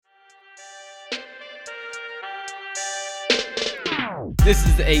This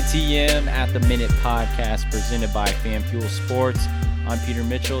is the ATM at the Minute podcast presented by FanFuel Sports. I'm Peter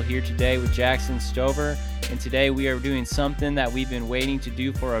Mitchell here today with Jackson Stover, and today we are doing something that we've been waiting to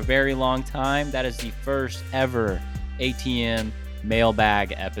do for a very long time. That is the first ever ATM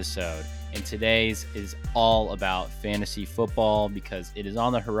mailbag episode, and today's is all about fantasy football because it is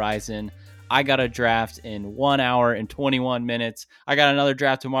on the horizon. I got a draft in 1 hour and 21 minutes. I got another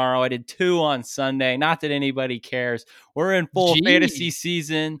draft tomorrow. I did 2 on Sunday. Not that anybody cares. We're in full fantasy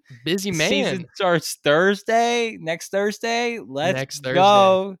season. Busy man. Season starts next Thursday. Let's Thursday.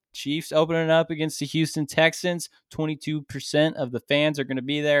 go. Chiefs opening up against the Houston Texans. 22% of the fans are going to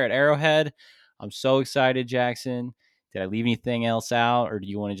be there at Arrowhead. I'm so excited, Jackson. Did I leave anything else out, or do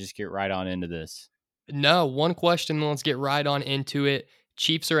you want to just get right on into this? No, one question, then let's get right on into it.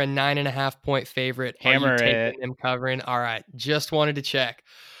 Chiefs are a 9.5-point favorite. Hammer are you taking them covering? All right, just wanted to check.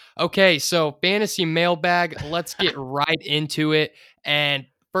 Okay, so fantasy mailbag, let's get right into it. And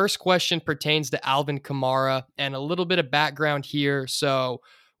first question pertains to Alvin Kamara, and a little bit of background here. So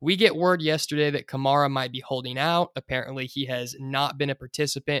we get word yesterday that Kamara might be holding out. Apparently, he has not been a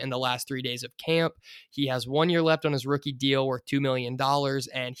participant in the last 3 days of camp. He has 1 year left on his rookie deal worth $2 million,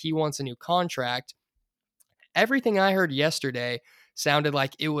 and he wants a new contract. Everything I heard yesterday sounded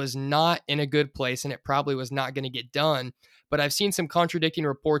like it was not in a good place and it probably was not going to get done. But I've seen some contradicting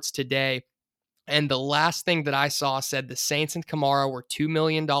reports today. And the last thing that I saw said the Saints and Kamara were $2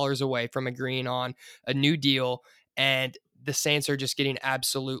 million away from agreeing on a new deal. And the Saints are just getting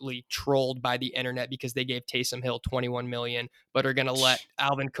absolutely trolled by the internet because they gave Taysom Hill $21 million, but are going to let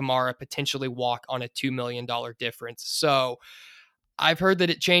Alvin Kamara potentially walk on a $2 million difference. So I've heard that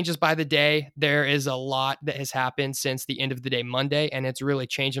it changes by the day. There is a lot that has happened since the end of the day Monday, and it's really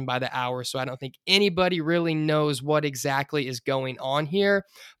changing by the hour. So I don't think anybody really knows what exactly is going on here.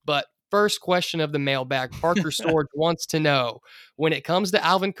 But first question of the mailbag, Parker Storage wants to know, when it comes to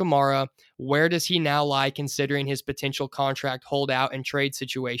Alvin Kamara, where does he now lie considering his potential contract holdout and trade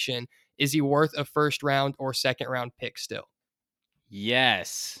situation? Is he worth a first round or second round pick still?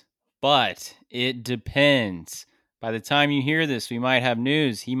 Yes, but it depends. By the time you hear this, we might have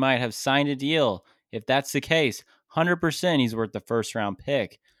news. He might have signed a deal. If that's the case, 100% he's worth the first round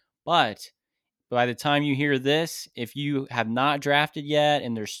pick. But by the time you hear this, if you have not drafted yet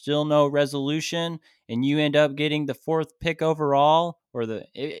and there's still no resolution and you end up getting the 4th pick overall, or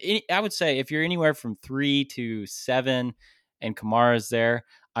I would say if you're anywhere from 3 to 7 and Kamara's there,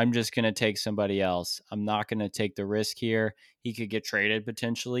 I'm just going to take somebody else. I'm not going to take the risk here. He could get traded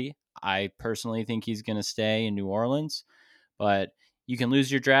potentially. I personally think he's going to stay in New Orleans, but you can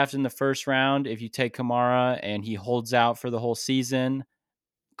lose your draft in the first round if you take Kamara and he holds out for the whole season.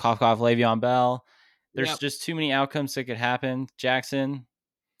 Cough, Le'Veon Bell. There's just too many outcomes that could happen. Jackson,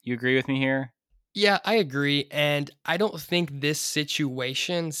 you agree with me here? Yeah, I agree. And I don't think this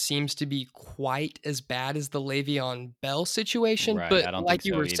situation seems to be quite as bad as the Le'Veon Bell situation. Right, But I don't like think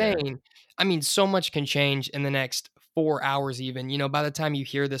you so were either. saying, I mean, so much can change in the next 4 hours even. You know, by the time you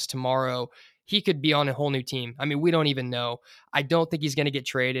hear this tomorrow, he could be on a whole new team. I mean, we don't even know. I don't think he's going to get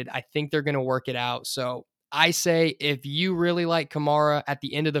traded. I think they're going to work it out. So I say if you really like Kamara at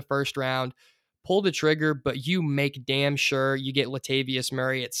the end of the first round, pull the trigger, but you make damn sure you get Latavius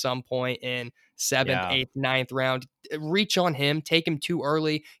Murray at some point in 7th, 8th, 9th round. Reach on him, take him too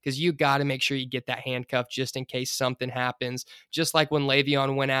early because you got to make sure you get that handcuff just in case something happens. Just like when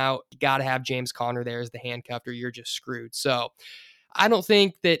Le'Veon went out, you got to have James Conner there as the handcuff or you're just screwed. So I don't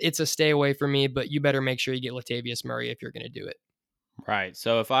think that it's a stay away from me, but you better make sure you get Latavius Murray if you're going to do it. Right.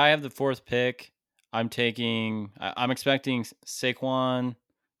 So if I have the 4th pick, I'm expecting Saquon,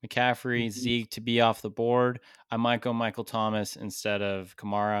 McCaffrey, Zeke to be off the board. I might go Michael Thomas instead of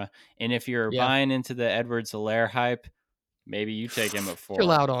Kamara. And if you're buying into the Edwards-Helaire hype, maybe you take him at 4.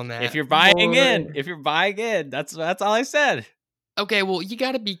 Chill out on that. If you're buying in, that's all I said. Okay, well, you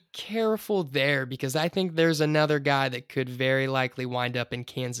got to be careful there because I think there's another guy that could very likely wind up in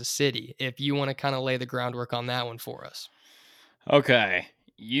Kansas City if you want to kind of lay the groundwork on that one for us. Okay.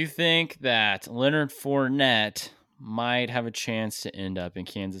 You think that Leonard Fournette might have a chance to end up in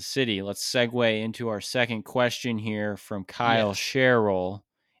Kansas City. Let's segue into our second question here from Kyle Sherrill.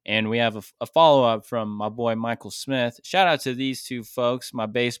 And we have a follow-up from my boy Michael Smith. Shout out to these two folks, my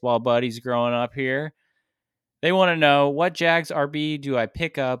baseball buddies growing up here. They want to know, what Jags RB do I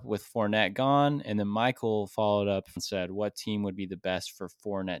pick up with Fournette gone? And then Michael followed up and said, what team would be the best for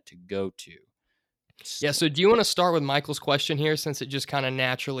Fournette to go to? Yeah, so do you want to start with Michael's question here since it just kind of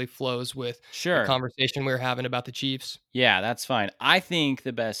naturally flows with the conversation we were having about the Chiefs? Yeah, that's fine. I think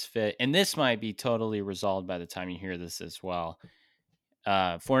the best fit, and this might be totally resolved by the time you hear this as well.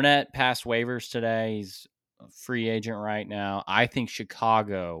 Fournette passed waivers today. He's free agent right now. I think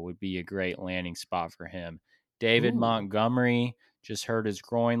Chicago would be a great landing spot for him. David Ooh, Montgomery just hurt his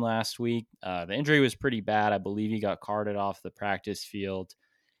groin last week. The injury was pretty bad. I believe he got carted off the practice field.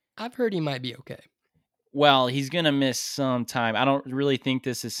 I've heard he might be okay. Well, he's going to miss some time. I don't really think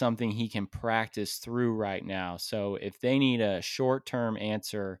this is something he can practice through right now. So if they need a short-term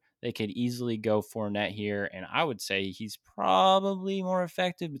answer, they could easily go Fournette here. And I would say he's probably more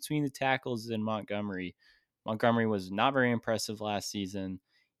effective between the tackles than Montgomery. Montgomery was not very impressive last season.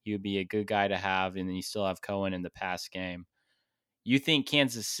 He would be a good guy to have. And then you still have Cohen in the pass game. You think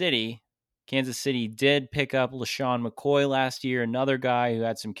Kansas City did pick up LaShawn McCoy last year, another guy who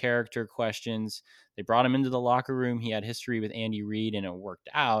had some character questions. They brought him into the locker room. He had history with Andy Reid, and it worked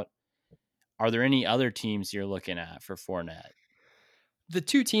out. Are there any other teams you're looking at for Fournette? The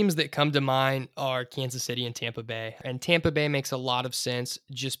two teams that come to mind are Kansas City and Tampa Bay. And Tampa Bay makes a lot of sense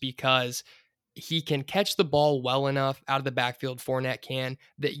just because he can catch the ball well enough out of the backfield, Fournette can,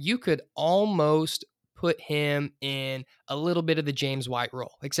 that you could almost put him in a little bit of the James White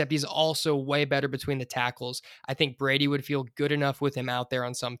role, except he's also way better between the tackles. I think Brady would feel good enough with him out there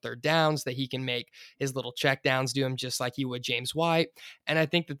on some third downs that he can make his little check downs do him just like he would James White. And I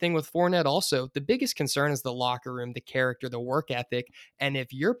think the thing with Fournette also, the biggest concern is the locker room, the character, the work ethic. And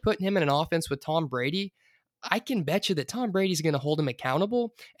if you're putting him in an offense with Tom Brady, I can bet you that Tom Brady's going to hold him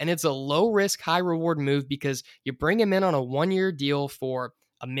accountable. And it's a low risk, high reward move because you bring him in on a 1 year deal for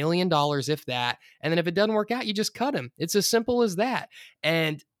 $1 million, if that. And then if it doesn't work out, you just cut him. It's as simple as that.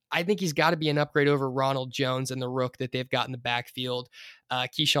 And I think he's got to be an upgrade over Ronald Jones and the rook that they've got in the backfield,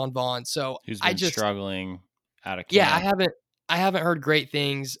 Keyshawn Vaughn. So Who's I been just, struggling out of yeah, camp? I haven't heard great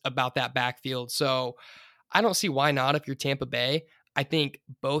things about that backfield. So I don't see why not if you're Tampa Bay. I think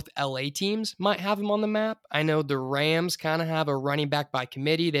both LA teams might have him on the map. I know the Rams kind of have a running back by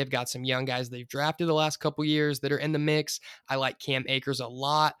committee. They've got some young guys they've drafted the last couple years that are in the mix. I like Cam Akers a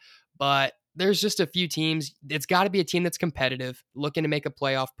lot, but there's just a few teams. It's got to be a team that's competitive, looking to make a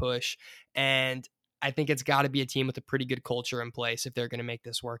playoff push. And I think it's got to be a team with a pretty good culture in place if they're going to make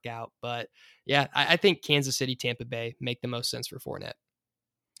this work out. But yeah, I think Kansas City, Tampa Bay make the most sense for Fournette.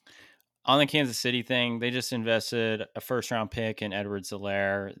 On the Kansas City thing, they just invested a first round pick in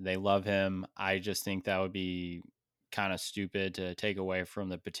Edwards-Helaire. They love him. I just think that would be kind of stupid to take away from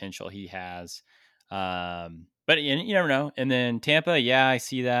the potential he has. But you never know. And then Tampa, yeah, I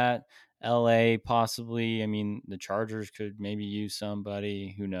see that. LA, possibly. I mean, the Chargers could maybe use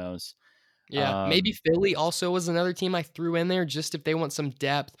somebody. Who knows? Yeah, maybe Um, Philly also was another team I threw in there just if they want some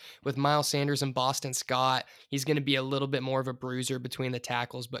depth with Miles Sanders and Boston Scott. He's going to be a little bit more of a bruiser between the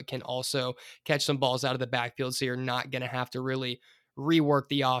tackles, but can also catch some balls out of the backfield. So you're not going to have to really rework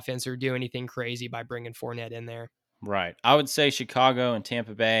the offense or do anything crazy by bringing Fournette in there. right. I would say Chicago and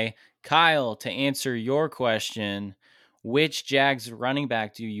Tampa Bay. Kyle, to answer your question, which Jags running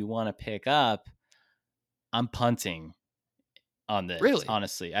back do you want to pick up? I'm punting on this, Really?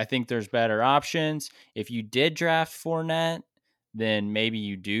 honestly. I think there's better options. If you did draft Fournette, then maybe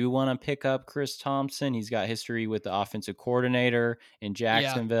you do want to pick up Chris Thompson. He's got history with the offensive coordinator in Yeah.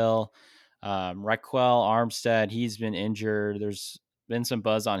 Jacksonville. Raquel Armstead, he's been injured. There's been some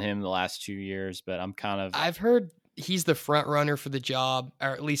buzz on him the last 2 years, but I'm kind of I've heard he's the front runner for the job, or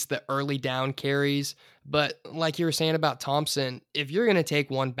at least the early down carries. But like you were saying about Thompson, if you're going to take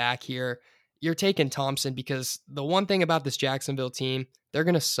one back here, you're taking Thompson because the one thing about this Jacksonville team, they're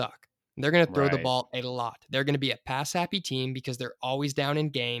going to suck. They're going to throw the right. ball a lot. They're going to be a pass happy team because they're always down in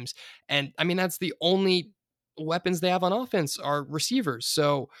games. And I mean, that's the only weapons they have on offense are receivers.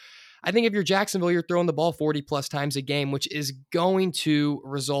 So I think if you're Jacksonville, you're throwing the ball 40 plus times a game, which is going to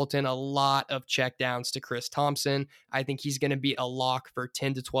result in a lot of checkdowns to Chris Thompson. I think he's going to be a lock for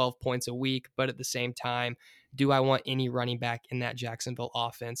 10 to 12 points a week. But at the same time, do I want any running back in that Jacksonville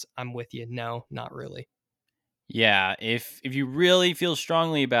offense? I'm with you. No, not really. Yeah, if you really feel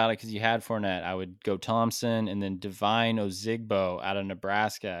strongly about it because you had Fournette, I would go Thompson and then Divine Ozigbo out of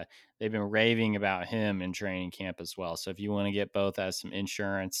Nebraska. They've been raving about him in training camp as well. So if you want to get both as some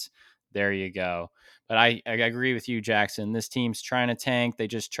insurance, there you go. But I agree with you, Jackson. This team's trying to tank. They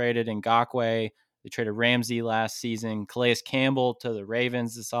just traded Ngakoue. They traded Ramsey last season. Calais Campbell to the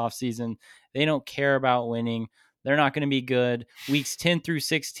Ravens this offseason. They don't care about winning. They're not going to be good. Weeks 10 through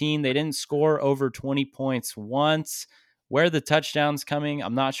 16, they didn't score over 20 points once. Where are the touchdowns coming?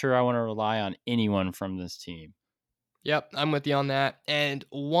 I'm not sure I want to rely on anyone from this team. Yep, I'm with you on that. And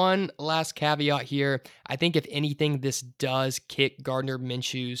one last caveat here. I think if anything, this does kick Gardner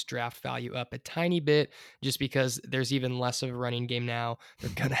Minshew's draft value up a tiny bit just because there's even less of a running game now. They're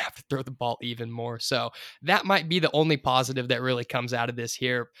going to have to throw the ball even more. So that might be the only positive that really comes out of this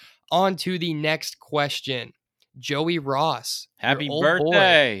here. On to the next question. Joey Ross, your Happy old boy.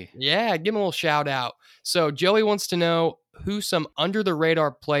 birthday. Yeah, give him a little shout out. So Joey wants to know who some under the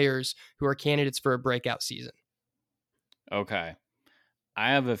radar players who are candidates for a breakout season. Okay.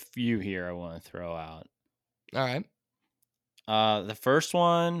 I have a few here I want to throw out. All right. The first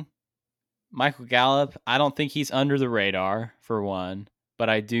one, Michael Gallup. I don't think he's under the radar, for one, but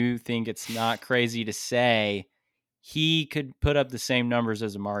I do think it's not crazy to say he could put up the same numbers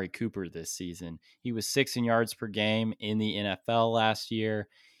as Amari Cooper this season. He was 6 in yards per game in the NFL last year.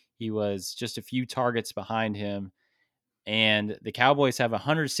 He was just a few targets behind him. And the Cowboys have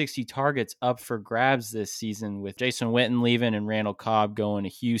 160 targets up for grabs this season with Jason Witten leaving and Randall Cobb going to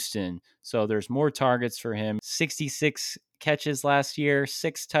Houston. So there's more targets for him. 66 catches last year,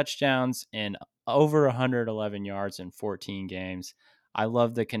 6 touchdowns, and over 111 yards in 14 games. I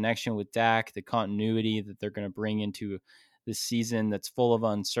love the connection with Dak, the continuity that they're going to bring into this season that's full of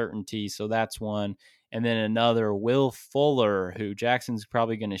uncertainty. So that's one. And then another, Will Fuller, who Jackson's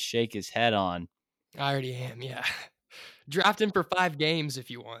probably going to shake his head on. I already am, yeah. Draft him for 5 games if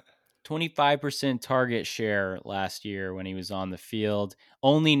you want. 25% target share last year when he was on the field.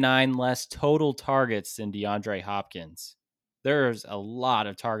 Only 9 less total targets than DeAndre Hopkins. There's a lot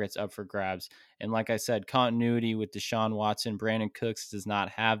of targets up for grabs. And like I said, continuity with Deshaun Watson. Brandon Cooks does not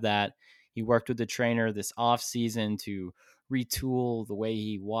have that. He worked with the trainer this offseason to retool the way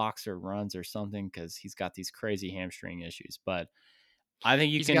he walks or runs or something because he's got these crazy hamstring issues. But I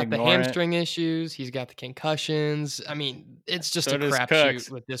think He's got the hamstring issues. He's got the concussions. I mean, it's just So a does crapshoot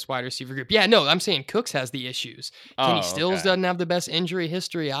Cooks. with this wide receiver group. Yeah, no, I'm saying Cooks has the issues. Kenny Stills doesn't have the best injury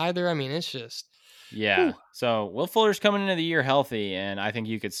history either. I mean, it's just. Yeah. Whew. So Will Fuller's coming into the year healthy, and I think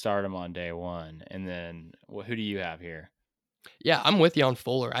you could start him on day one. And then who do you have here? Yeah, I'm with you on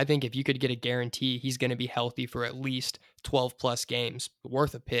Fuller. I think if you could get a guarantee, he's going to be healthy for at least 12 plus games,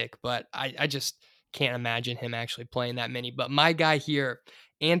 worth a pick. But I just can't imagine him actually playing that many. But my guy here,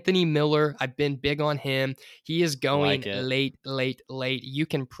 Anthony Miller, I've been big on him. He is going late. You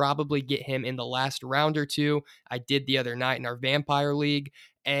can probably get him in the last round or two. I did the other night in our Vampire League.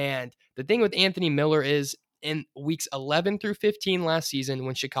 And the thing with Anthony Miller is in weeks 11 through 15 last season,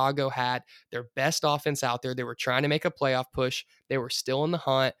 when Chicago had their best offense out there, they were trying to make a playoff push. They were still in the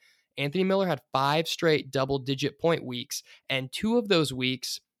hunt. Anthony Miller had 5 straight double-digit point weeks, and 2 of those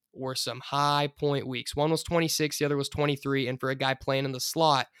weeks were some high point weeks. One was 26, the other was 23, and for a guy playing in the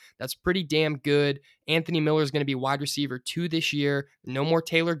slot, that's pretty damn good. Anthony Miller is going to be wide receiver 2 this year. No more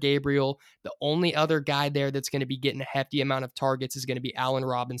Taylor Gabriel. The only other guy there that's going to be getting a hefty amount of targets is going to be Allen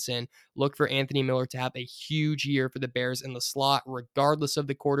Robinson. Look for Anthony Miller to have a huge year for the Bears in the slot, regardless of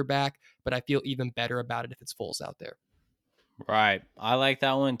the quarterback, but I feel even better about it if it's Foles out there. Right. I like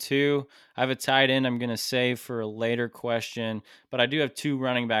that one too. I have a tight end I'm going to save for a later question, but I do have 2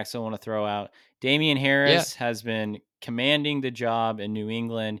 running backs I want to throw out. Damian Harris has been commanding the job in New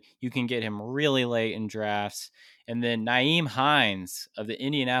England. You can get him really late in drafts. And then Nyheim Hines of the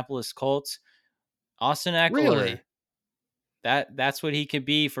Indianapolis Colts, Austin Eckler. Really? That's what he could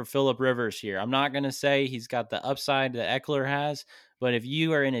be for Phillip Rivers here. I'm not going to say he's got the upside that Eckler has, but if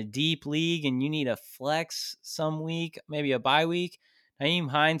you are in a deep league and you need a flex some week, maybe a bye week, Nyheim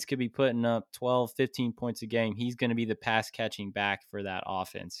Hines could be putting up 12, 15 points a game. He's going to be the pass catching back for that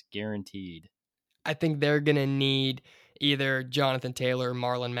offense, guaranteed. I think they're going to need either Jonathan Taylor or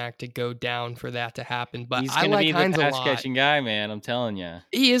Marlon Mack to go down for that to happen. But he's I like be Hines the a pass lot. catching guy, man. I'm telling you.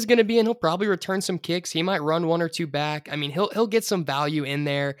 He is going to be, and he'll probably return some kicks. He might run 1 or 2 back. I mean, he'll get some value in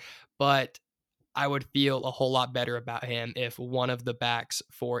there, but I would feel a whole lot better about him if one of the backs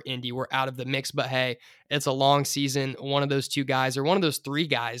for Indy were out of the mix. But hey, it's a long season. One of those 2 guys, or one of those 3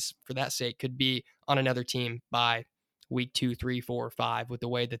 guys, for that sake, could be on another team by week 2, 3, 4, 5, with the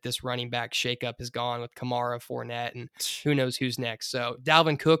way that this running back shakeup has gone with Kamara, Fournette, and who knows who's next. So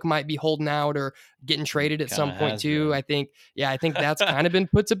Dalvin Cook might be holding out or getting traded at some point too. Been. I think that's kind of been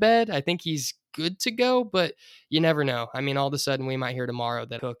put to bed. I think he's good to go, but you never know. I mean, all of a sudden we might hear tomorrow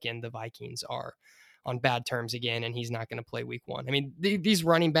that Cook and the Vikings are on bad terms again, and he's not going to play week 1. I mean, these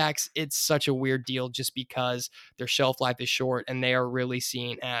running backs, it's such a weird deal just because their shelf life is short and they are really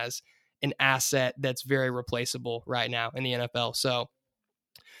seen as an asset that's very replaceable right now in the NFL. So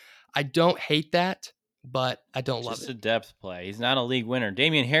I don't hate that, but I don't love it. Just a depth play. He's not a league winner.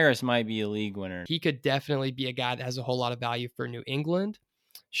 Damian Harris might be a league winner. He could definitely be a guy that has a whole lot of value for New England.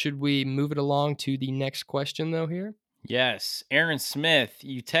 Should we move it along to the next question, though, here? Yes, Aaron Smith,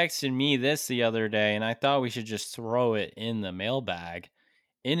 you texted me this the other day, and I thought we should just throw it in the mailbag.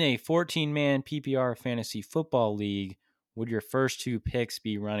 In a 14-man PPR fantasy football league, would your first two picks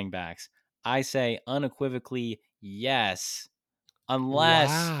be running backs? I say unequivocally yes, unless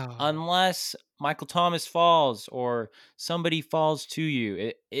Wow. unless Michael Thomas falls or somebody falls to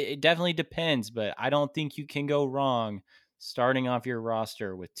you. It definitely depends, but I don't think you can go wrong starting off your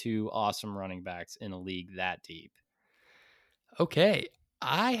roster with two awesome running backs in a league that deep. Okay.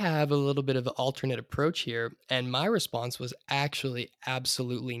 I have a little bit of an alternate approach here, and my response was actually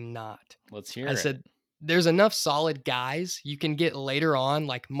absolutely not. Let's I hear it. said, there's enough solid guys you can get later on,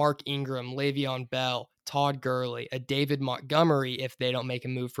 like Mark Ingram, Le'Veon Bell, Todd Gurley, a David Montgomery if they don't make a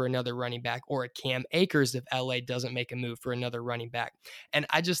move for another running back, or a Cam Akers if LA doesn't make a move for another running back. And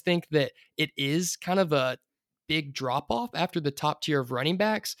I just think that it is kind of a big drop off after the top tier of running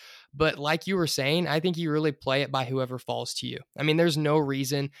backs. But like you were saying, I think you really play it by whoever falls to you. I mean, there's no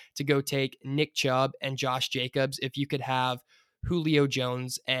reason to go take Nick Chubb and Josh Jacobs if you could have Julio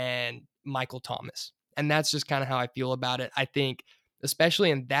Jones and Michael Thomas. And that's just kind of how I feel about it. I think,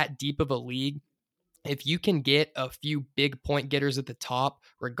 especially in that deep of a league, if you can get a few big point getters at the top,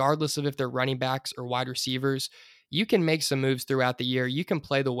 regardless of if they're running backs or wide receivers, you can make some moves throughout the year. You can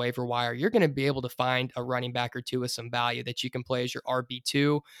play the waiver wire. You're going to be able to find a running back or two with some value that you can play as your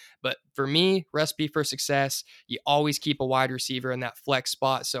RB2. But for me, recipe for success, you always keep a wide receiver in that flex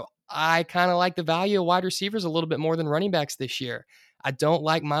spot. So I kind of like the value of wide receivers a little bit more than running backs this year. I don't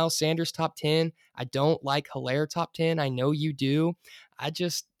like Miles Sanders top 10. I don't like Hilaire top 10. I know you do. I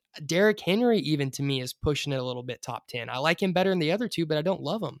just Derrick Henry, even to me, is pushing it a little bit top 10. I like him better than the other two, but I don't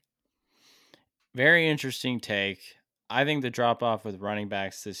love him. Very interesting take. I think the drop off with running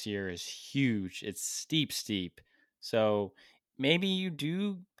backs this year is huge. It's steep, steep. So maybe you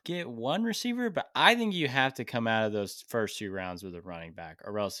do get one receiver, but I think you have to come out of those first two rounds with a running back,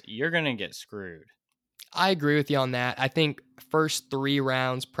 or else you're going to get screwed. I agree with you on that. I think first 3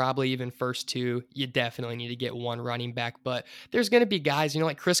 rounds, probably even first two, you definitely need to get one running back. But there's going to be guys,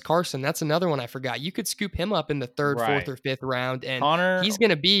 like Chris Carson. That's another one I forgot. You could scoop him up in the third, fourth, Right. or fifth round, and Connor, he's going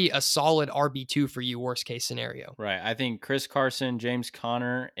to be a solid RB2 for you, worst case scenario. right. I think Chris Carson, James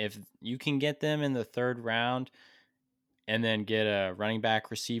Conner, if you can get them in the third round and then get a running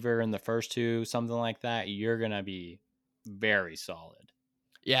back receiver in the first two, something like that, you're going to be very solid.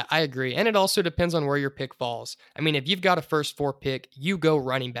 Yeah, I agree. And it also depends on where your pick falls. I mean, if you've got a first 4 pick, you go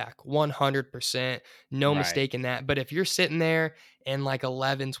running back 100%. No Right. mistake in that. But if you're sitting there in like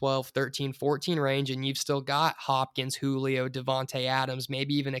 11, 12, 13, 14 range and you've still got Hopkins, Julio, Devontae Adams,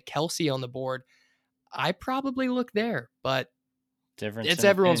 maybe even a Kelsey on the board, I probably look there. But Difference it's in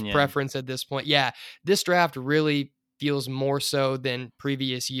everyone's opinion. preference at this point. Yeah, this draft really feels more so than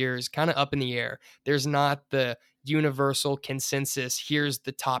previous years, kind of up in the air. There's not the universal consensus. Here's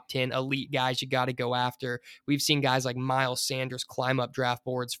the top 10 elite guys you got to go after. We've seen guys like Miles Sanders climb up draft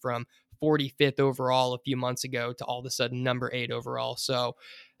boards from 45th overall a few months ago to all of a sudden number 8 overall. So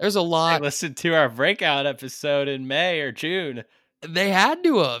there's a Hey, lot. listen to our breakout episode in May or June. They had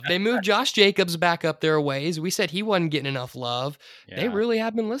to have. They moved Josh Jacobs back up their ways. We said he wasn't getting enough love. They Yeah. really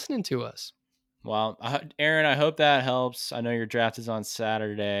have been listening to us. Well, Aaron, I hope that helps. I know your draft is on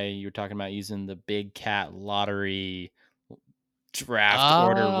Saturday. You were talking about using the Big Cat Lottery draft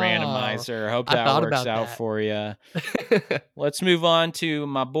order Oh, randomizer. I hope I that thought works about out that. for you. Let's move on to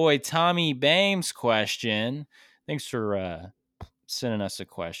my boy Tommy Bames' question. Thanks for sending us a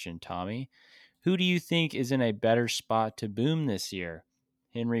question, Tommy. Who do you think is in a better spot to boom this year?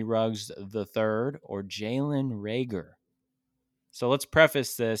 Henry Ruggs III or Jalen Rager? So let's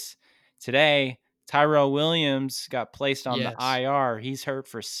preface this. Today, Tyrell Williams got placed on the Yes. IR. He's hurt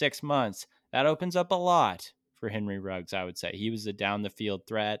for 6 months. That opens up a lot for Henry Ruggs, I would say. He was a down the field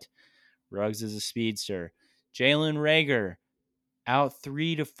threat. Ruggs is a speedster. Jalen Rager, out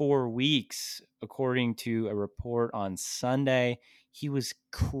 3 to 4 weeks, according to a report on Sunday. He was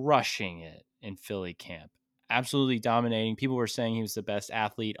crushing it in Philly camp, absolutely dominating. People were saying he was the best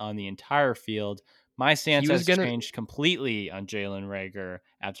athlete on the entire field. My stance He was has gonna changed completely on Jalen Rager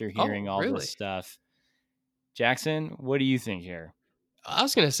after hearing Oh, all this really? stuff. Jackson, what do you think here? I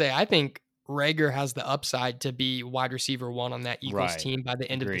was gonna say, I think Rager has the upside to be wide receiver 1 on that Eagles Right. team by the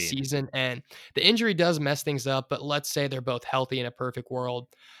end of the Agreed. season, and the injury does mess things up, but let's say they're both healthy in a perfect world.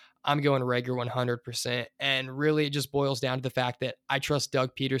 I'm going Rager 100%, and really it just boils down to the fact that I trust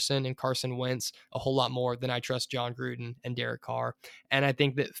Doug Peterson and Carson Wentz a whole lot more than I trust John Gruden and Derek Carr, and I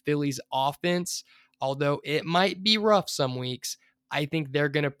think that Philly's offense, although it might be rough some weeks, I think they're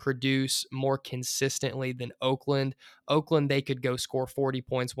going to produce more consistently than Oakland. Oakland, they could go score 40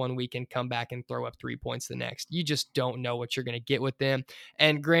 points one week and come back and throw up 3 points the next. You just don't know what you're going to get with them.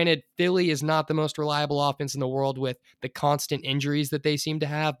 And granted, Philly is not the most reliable offense in the world with the constant injuries that they seem to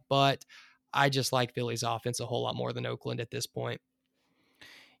have, but I just like Philly's offense a whole lot more than Oakland at this point.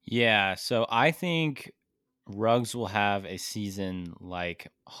 Yeah, so I think Ruggs will have a season like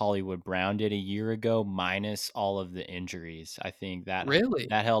Hollywood Brown did a year ago, minus all of the injuries. I think Really?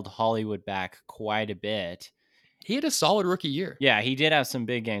 that held Hollywood back quite a bit. He had a solid rookie year. Yeah, he did have some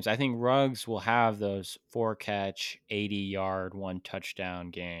big games. I think Ruggs will have those 4-catch, 80-yard, 1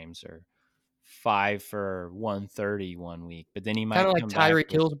 touchdown games, or 5 for 130 one week. But then he Kind might of like come back Tyreek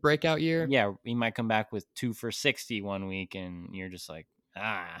with, Hill's breakout year. yeah, he might come back with 2 for 60 one week, and you're just like,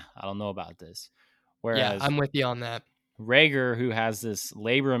 I don't know about this. Yeah, Whereas I'm with you on that. Rager, who has this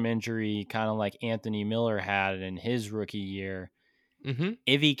labrum injury, kind of like Anthony Miller had in his rookie year, Mm-hmm.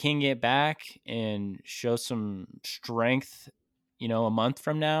 if he can get back and show some strength, a month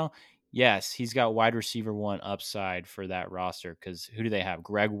from now, yes, he's got wide receiver one upside for that roster. Because who do they have?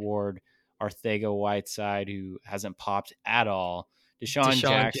 Greg Ward, Arcega-Whiteside, who hasn't popped at all, Deshaun Deshaun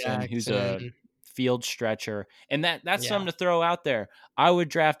Jackson, who's a Jackson. field stretcher, and that's Yeah. something to throw out there. I would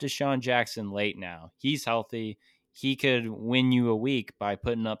draft Deshaun Jackson late now. He's healthy. He could win you a week by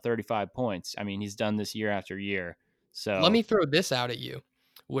putting up 35 points. I mean, he's done this year after year. Let So me throw this out at you.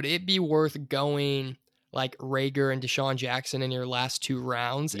 Would it be worth going like Rager and Deshaun Jackson in your last 2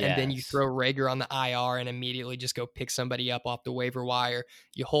 rounds, and then you yes. throw Rager on the IR and immediately just go pick somebody up off the waiver wire?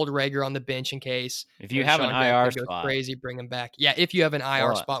 You hold Rager on the bench in case If you have an Deshaun IR Jackson goes spot, crazy, bring him back. Yeah, if you have an IR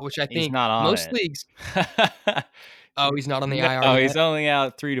well, spot, which I he's think not on most it. leagues. Oh, he's not on the IR No, he's yet. only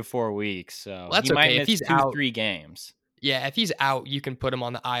out 3 to 4 weeks, so Well, he that's might okay. If miss he's 2, out, 3 games. yeah, if he's out, you can put him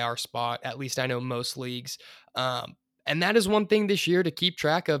on the IR spot. At least I know most leagues. And that is one thing this year to keep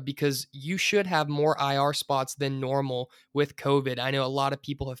track of because you should have more IR spots than normal with COVID. I know a lot of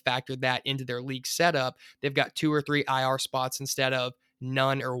people have factored that into their league setup. They've got 2 or 3 IR spots instead of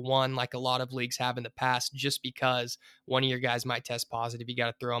none or one, like a lot of leagues have in the past, just because one of your guys might test positive. You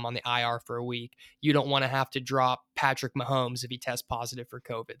got to throw him on the IR for a week. You don't want to have to drop Patrick Mahomes if he tests positive for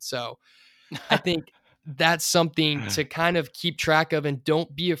COVID. So I think that's something to kind of keep track of, and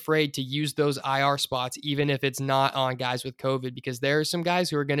don't be afraid to use those IR spots, even if it's not on guys with COVID, because there are some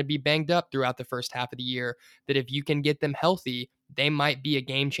guys who are going to be banged up throughout the first half of the year that if you can get them healthy, they might be a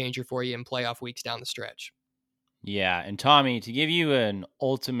game changer for you in playoff weeks down the stretch. Yeah, and Tommy, to give you an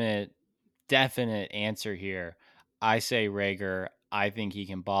ultimate, definite answer here, I say Rager. I think he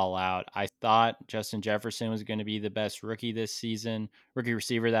can ball out. I thought Justin Jefferson was going to be the best rookie this season, rookie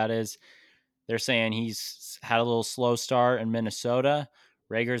receiver, that is. They're saying he's had a little slow start in Minnesota.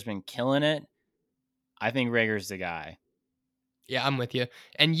 Rager's been killing it. I think Rager's the guy. Yeah, I'm with you.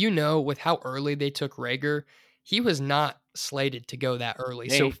 And with how early they took Rager, he was not slated to go that early.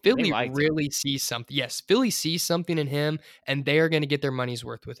 So They Philly liked him. really sees something. Yes, Philly sees something in him, and they are going to get their money's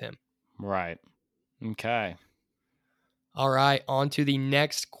worth with him. Right. Okay. All right, on to the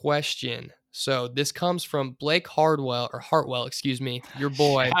next question. So this comes from Blake Hartwell, excuse me, your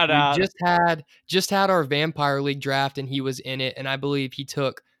boy. Shout We out. just had our Vampire League draft, and he was in it, and I believe he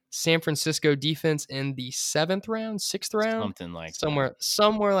took San Francisco defense in the 7th round, 6th round, Something like that.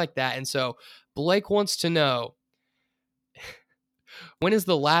 somewhere like that. And so Blake wants to know, when is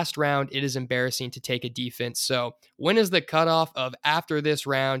the last round it is embarrassing to take a defense? So when is the cutoff of after this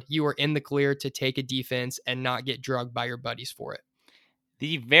round, you are in the clear to take a defense and not get drugged by your buddies for it?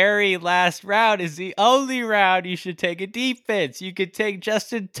 The very last round is the only round you should take a defense. You could take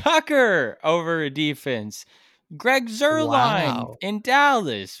Justin Tucker over a defense. Greg Zuerlein Wow. in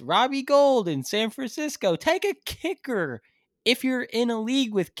Dallas. Robbie Gould in San Francisco. Take a kicker if you're in a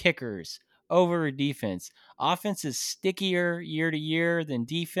league with kickers over a defense. Offense is stickier year to year than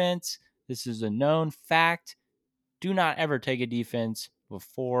defense. This is a known fact. Do not ever take a defense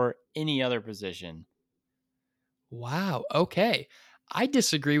before any other position. Wow. Okay. I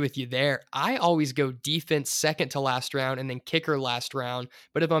disagree with you there. I always go defense second to last round and then kicker last round.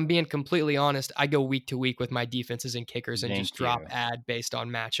 But if I'm being completely honest, I go week to week with my defenses and kickers and just Thank drop you. ad based on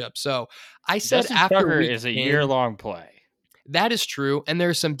matchup. So I said Justin after Tucker week is a 10, year-long play. that is true. And there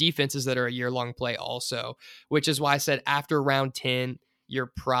are some defenses that are a year long play also, which is why I said after round 10,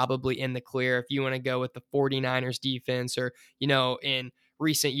 you're probably in the clear. If you want to go with the 49ers defense, or, in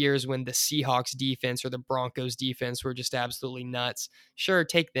recent years when the Seahawks defense or the Broncos defense were just absolutely nuts, sure,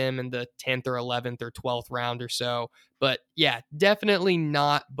 take them in the 10th or 11th or 12th round or so. But yeah, definitely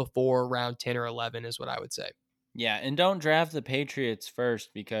not before round 10 or 11 is what I would say. Yeah, and don't draft the Patriots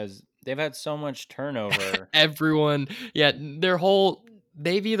first because they've had so much turnover. Everyone, yeah,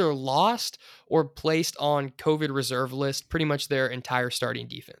 they've either lost or placed on COVID reserve list pretty much their entire starting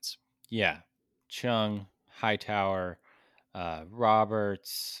defense. Yeah. Chung, Hightower,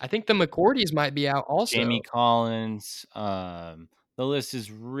 Roberts, I think the McCourties might be out Jamie also. Collins. The list is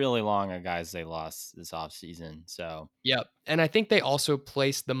really long of guys they lost this offseason. So, Yep. And I think they also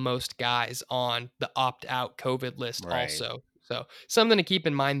placed the most guys on the opt out COVID list right. also. So something to keep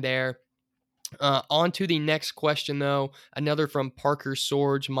in mind there. On to the next question, though. Another from Parker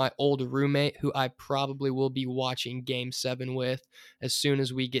Sorge, my old roommate, who I probably will be watching Game 7 with as soon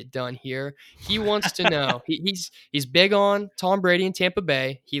as we get done here. He wants to know. He's big on Tom Brady and Tampa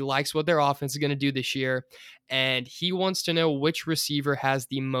Bay. He likes what their offense is going to do this year, and he wants to know which receiver has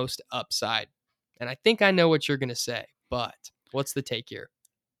the most upside. And I think I know what you're going to say, but what's the take here?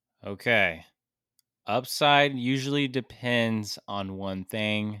 Okay. Upside usually depends on one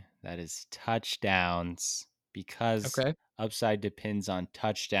thing, that is touchdowns. Because Okay. upside depends on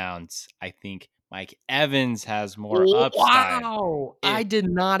touchdowns, I think Mike Evans has more upside. Wow. I If did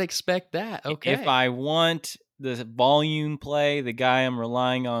not expect that. if Okay. I want the volume play, the guy I'm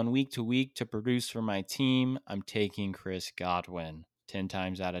relying on week to week to produce for my team, I'm taking Chris Godwin 10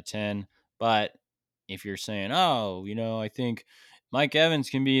 times out of 10. But if you're saying, oh, I think Mike Evans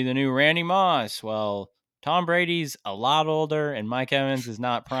can be the new Randy Moss, well, Tom Brady's a lot older and Mike Evans is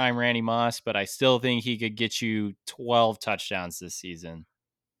not prime Randy Moss, but I still think he could get you 12 touchdowns this season.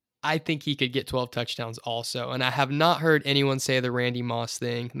 I think he could get 12 touchdowns also. And I have not heard anyone say the Randy Moss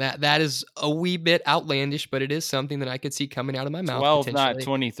thing. That is a wee bit outlandish, but it is something that I could see coming out of my mouth 12, not potentially.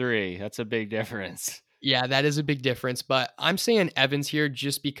 23. That's a big difference. Yeah, that is a big difference. But I'm saying Evans here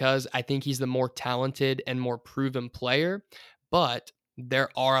just because I think he's the more talented and more proven player. But there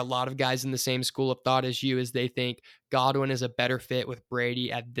are a lot of guys in the same school of thought as you, as they think Godwin is a better fit with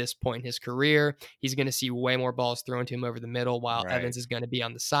Brady at this point in his career. He's going to see way more balls thrown to him over the middle while Right. Evans is going to be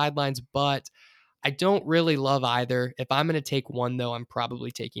on the sidelines. But I don't really love either. If I'm going to take one, though, I'm probably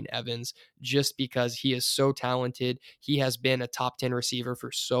taking Evans just because he is so talented. He has been a top 10 receiver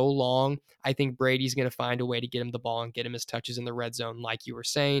for so long. I think Brady's going to find a way to get him the ball and get him his touches in the red zone, like you were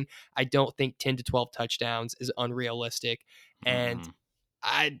saying. I don't think 10 to 12 touchdowns is unrealistic. And Mm-mm.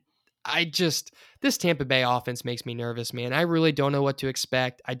 I. I just, this Tampa Bay offense makes me nervous, man. I really don't know what to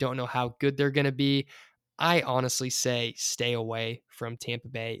expect. I don't know how good they're going to be. I honestly say stay away from Tampa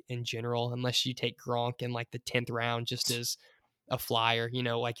Bay in general, unless you take Gronk in like the 10th round just as a flyer,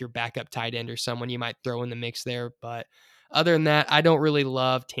 like your backup tight end or someone you might throw in the mix there. But other than that, I don't really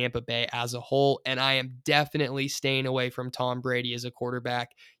love Tampa Bay as a whole. And I am definitely staying away from Tom Brady as a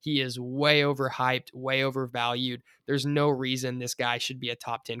quarterback. He is way overhyped, way overvalued. There's no reason this guy should be a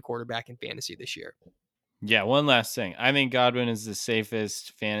top 10 quarterback in fantasy this year. Yeah, one last thing. I think Godwin is the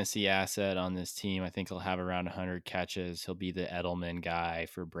safest fantasy asset on this team. I think he'll have around 100 catches. He'll be the Edelman guy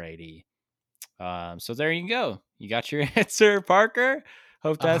for Brady. So there you go. You got your answer, Parker.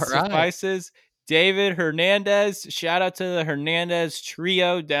 Hope All that right. suffices. David Hernandez. Shout out to the Hernandez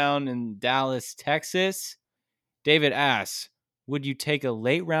trio down in Dallas, Texas. David asks, would you take a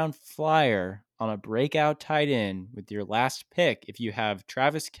late round flyer on a breakout tight end with your last pick if you have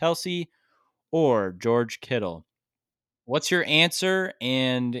Travis Kelce or George Kittle? What's your answer,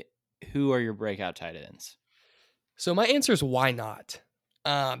 and who are your breakout tight ends? So my answer is why not?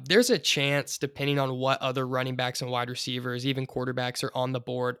 There's a chance, depending on what other running backs and wide receivers, even quarterbacks, are on the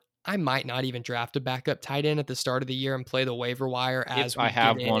board. I might not even draft a backup tight end at the start of the year and play the waiver wire If as I we get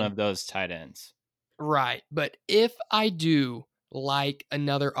have one in. of those tight ends. Right. But if I do like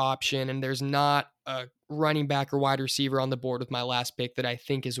another option and there's not a running back or wide receiver on the board with my last pick that I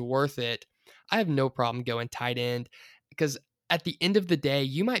think is worth it, I have no problem going tight end because at the end of the day,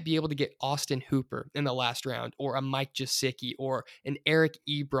 you might be able to get Austin Hooper in the last round or a Mike Gesicki or an Eric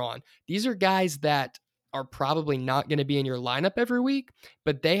Ebron. These are guys that are probably not going to be in your lineup every week,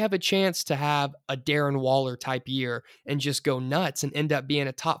 but they have a chance to have a Darren Waller type year and just go nuts and end up being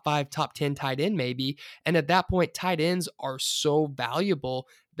a top 5, top 10 tight end maybe. And at that point, tight ends are so valuable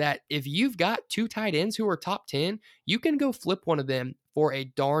that if you've got two tight ends who are top 10, you can go flip one of them for a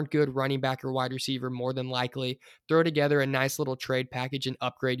darn good running back or wide receiver, more than likely. Throw together a nice little trade package and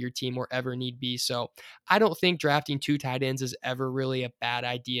upgrade your team wherever need be. So I don't think drafting two tight ends is ever really a bad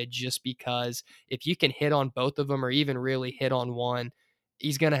idea just because if you can hit on both of them or even really hit on one,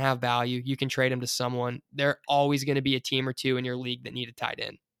 he's going to have value. You can trade him to someone. There always going to be a team or two in your league that need a tight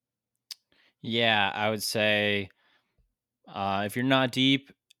end. Yeah, I would say if you're not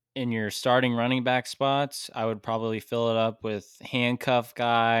deep in your starting running back spots, I would probably fill it up with handcuff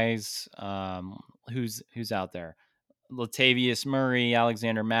guys. Who's out there? Latavius Murray,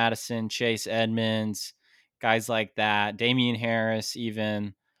 Alexander Madison, Chase Edmonds, guys like that. Damian Harris,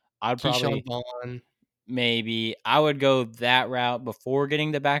 even. I'd Keyshawn probably Vaughn. maybe I would go that route before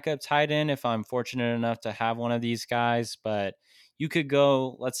getting the backup tight end if I'm fortunate enough to have one of these guys. But you could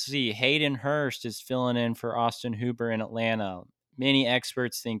go, let's see, Hayden Hurst is filling in for Austin Hooper in Atlanta. Many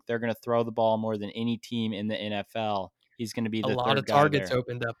experts think they're going to throw the ball more than any team in the NFL. He's going to be A the lot third of guy targets there.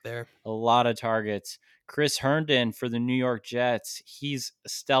 opened up there. A lot of targets. Chris Herndon for the New York Jets. He's a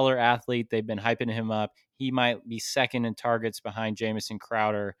stellar athlete. They've been hyping him up. He might be second in targets behind Jamison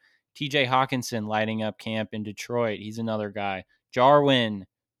Crowder. TJ Hawkinson lighting up camp in Detroit. He's another guy. Jarwin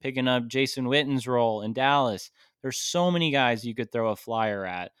picking up Jason Witten's role in Dallas. There's so many guys you could throw a flyer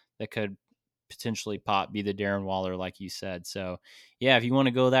at that could potentially be the Darren Waller, like you said. So, yeah, if you want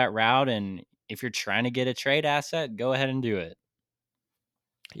to go that route and if you're trying to get a trade asset, go ahead and do it.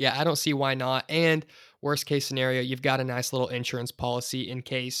 Yeah, I don't see why not. And worst case scenario, you've got a nice little insurance policy in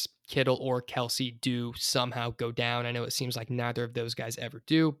case Kittle or Kelsey do somehow go down. I know it seems like neither of those guys ever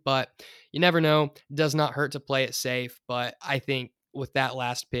do, but you never know. It does not hurt to play it safe. But I think with that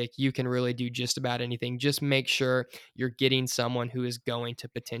last pick, you can really do just about anything. Just make sure you're getting someone who is going to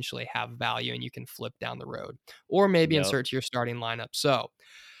potentially have value and you can flip down the road or maybe Yep. insert to your starting lineup. So,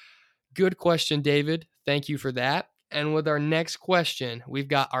 good question, David. Thank you for that. And with our next question, we've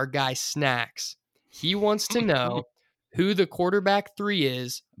got our guy Snacks. He wants to know who the quarterback 3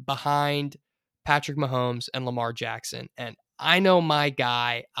 is behind Patrick Mahomes and Lamar Jackson. And I know my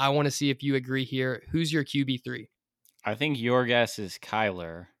guy. I want to see if you agree here. Who's your QB3? I think your guess is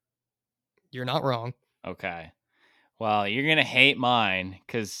Kyler. You're not wrong. Okay. Well, you're going to hate mine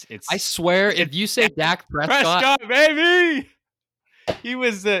because I swear, if you say Dak Prescott, baby. He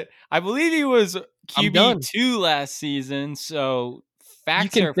was I believe he was QB2 last season. So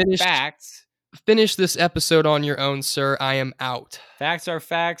facts are facts. Finish this episode on your own, sir. I am out. Facts are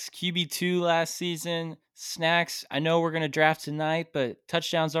facts. QB2 last season. Snacks, I know we're going to draft tonight, but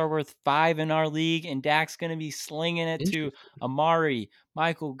touchdowns are worth 5 in our league, and Dak's going to be slinging it to Amari,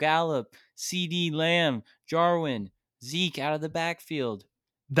 Michael Gallup, CeeDee Lamb, Jarwin, Zeke out of the backfield.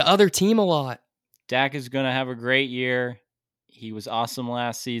 The other team a lot. Dak is going to have a great year. He was awesome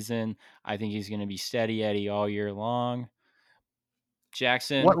last season. I think he's going to be steady Eddie all year long.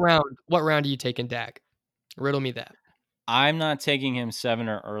 Jackson. What round are you taking Dak? Riddle me that. I'm not taking him 7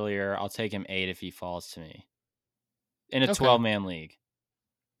 or earlier. I'll take him 8 if he falls to me. In a 12-man league.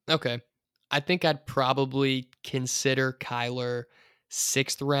 Okay. I think I'd probably consider Kyler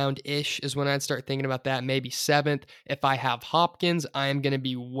 6th round-ish is when I'd start thinking about that. Maybe 7th. If I have Hopkins, I am going to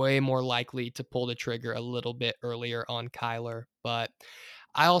be way more likely to pull the trigger a little bit earlier on Kyler. But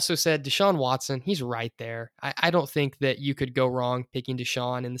I also said Deshaun Watson, he's right there. I don't think that you could go wrong picking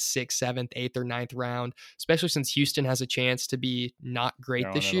Deshaun in the 6th, 7th, 8th, or 9th round, especially since Houston has a chance to be not great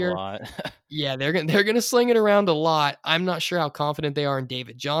this year. Yeah, they're gonna sling it around a lot. I'm not sure how confident they are in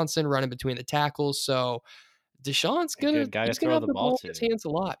David Johnson running between the tackles. So Deshaun's gonna have the ball in his hands a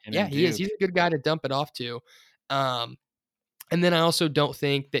lot. Yeah, he is. He's a good guy to dump it off to. And then I also don't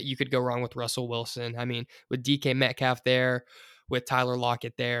think that you could go wrong with Russell Wilson. I mean, with DK Metcalf there, with Tyler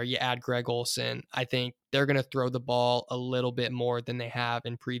Lockett there, you add Greg Olsen. I think they're going to throw the ball a little bit more than they have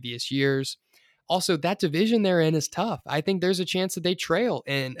in previous years. Also, that division they're in is tough. I think there's a chance that they trail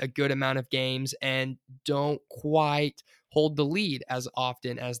in a good amount of games and don't quite hold the lead as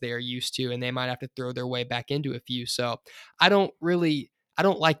often as they are used to, and they might have to throw their way back into a few. So I don't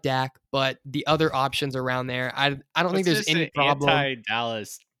like Dak, but the other options around there, I don't think there's any problem.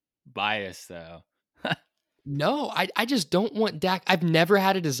 Anti-Dallas bias, though. No, I just don't want Dak. I've never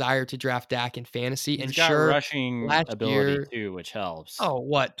had a desire to draft Dak in fantasy. He's got rushing ability too, which helps. Oh,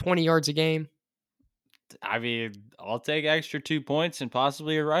 what, 20 yards a game? I mean, I'll take extra 2 points and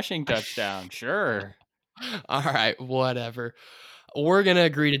possibly a rushing touchdown. Sure. All right, whatever. We're gonna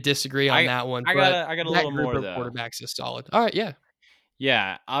agree to disagree on that one. I got a little more though. Quarterbacks is solid. All right, yeah.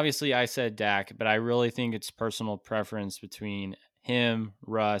 Yeah, obviously I said Dak, but I really think it's personal preference between him,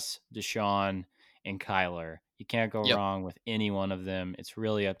 Russ, Deshaun, and Kyler. You can't go wrong with any one of them. It's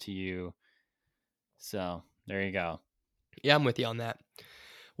really up to you. So there you go. Yeah, I'm with you on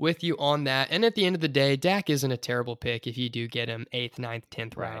that. And at the end of the day, Dak isn't a terrible pick if you do get him 8th, 9th,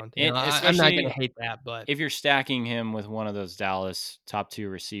 10th round. You know, I'm not going to hate that, but if you're stacking him with one of those Dallas top 2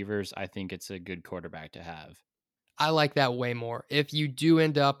 receivers, I think it's a good quarterback to have. I like that way more. If you do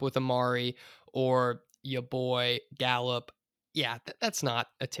end up with Amari or your boy Gallup, yeah, that's not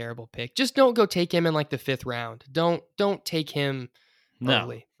a terrible pick. Just don't go take him in like the 5th round. Don't take him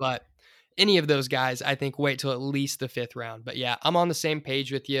early. But any of those guys, I think wait till at least the 5th round. But yeah, I'm on the same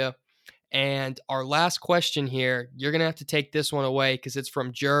page with you. And our last question here, you're going to have to take this one away because it's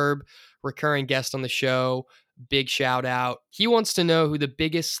from Jerb, recurring guest on the show. Big shout out. He wants to know who the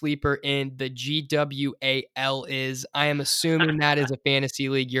biggest sleeper in the GWAL is. I am assuming that is a fantasy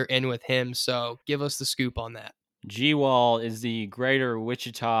league you're in with him. So give us the scoop on that. GWAL is the Greater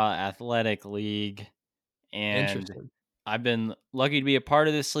Wichita Athletic League, and Interesting. I've been lucky to be a part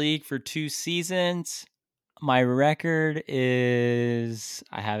of this league for 2 seasons. My record is,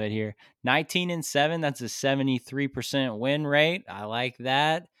 I have it here, 19-7. That's a 73% win rate. I like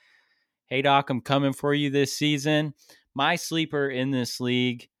that. Hey, Doc, I'm coming for you this season. My sleeper in this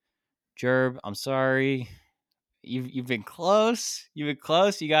league, Jerb, I'm sorry. You've been close. You've been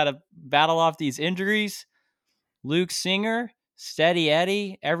close. You got to battle off these injuries. Luke Singer, steady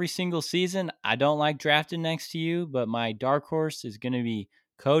Eddie, every single season. I don't like drafting next to you, but my dark horse is going to be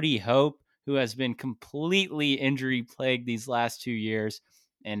Cody Hope, who has been completely injury plagued these last 2 years.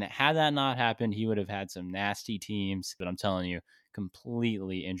 And had that not happened, he would have had some nasty teams. But I'm telling you,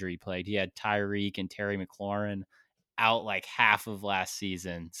 completely injury plagued. He had Tyreek and Terry McLaurin out like half of last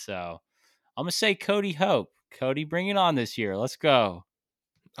season. So I'm going to say Cody Hope. Cody, bring it on this year. Let's go.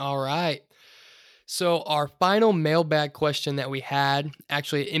 All right. So our final mailbag question that we had,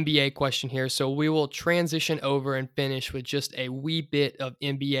 actually an NBA question here. So we will transition over and finish with just a wee bit of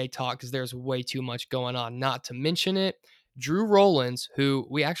NBA talk because there's way too much going on. Not to mention it, Drew Rollins, who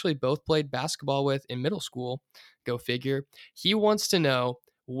we actually both played basketball with in middle school, go figure. He wants to know,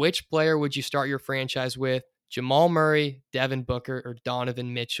 which player would you start your franchise with? Jamal Murray, Devin Booker, or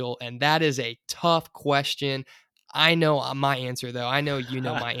Donovan Mitchell? And that is a tough question. I know my answer, though. I know you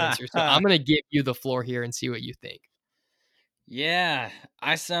know my answer. So I'm going to give you the floor here and see what you think. Yeah,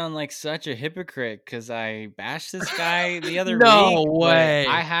 I sound like such a hypocrite because I bashed this guy the other week, No but I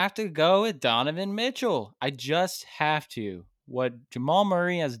way. have to go with Donovan Mitchell. I just have to. What Jamal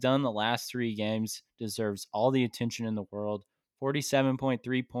Murray has done the last 3 games deserves all the attention in the world.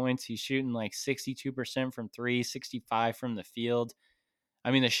 47.3 points. He's shooting like 62% from 3, 65 from the field. I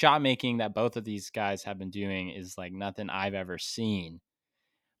mean, the shot making that both of these guys have been doing is like nothing I've ever seen.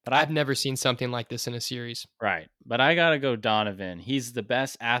 But I've never seen something like this in a series. Right. But I got to go Donovan. He's the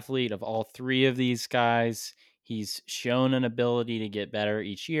best athlete of all 3 of these guys. He's shown an ability to get better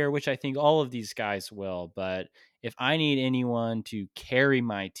each year, which I think all of these guys will. But if I need anyone to carry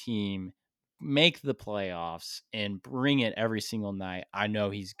my team, make the playoffs, and bring it every single night, I know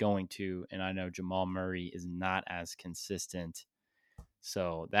he's going to. And I know Jamal Murray is not as consistent.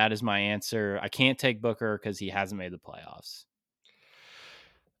 So that is my answer. I can't take Booker because he hasn't made the playoffs.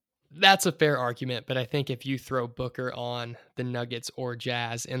 That's a fair argument, but I think if you throw Booker on the Nuggets or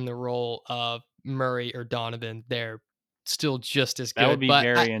Jazz in the role of Murray or Donovan, they're still just as That would good. be But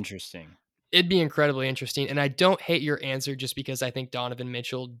very interesting. it'd be incredibly interesting. And I don't hate your answer just because I think Donovan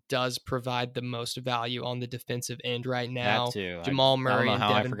Mitchell does provide the most value on the defensive end right That now. too. Jamal I don't Murray know and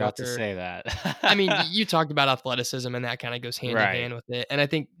how I Devin forgot to Booker. say that. I mean, you talked about athleticism, and that kind of goes hand in Right. hand with it. And I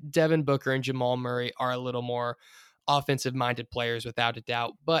think Devin Booker and Jamal Murray are a little more offensive minded players without a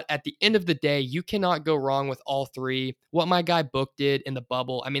doubt. But at the end of the day, you cannot go wrong with all 3. What my guy Book did in the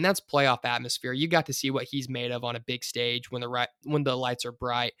bubble, I mean, that's playoff atmosphere. You got to see what he's made of on a big stage when the lights are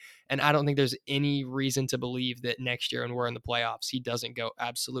bright. And I don't think there's any reason to believe that next year when we're in the playoffs, he doesn't go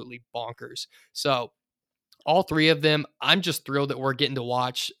absolutely bonkers. So all 3 of them, I'm just thrilled that we're getting to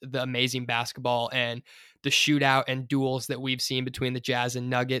watch the amazing basketball and the shootout and duels that we've seen between the Jazz and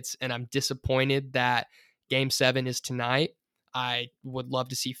Nuggets. And I'm disappointed that Game 7 is tonight. I would love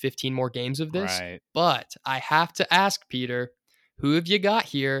to see 15 more games of this, Right. but I have to ask, Peter, who have you got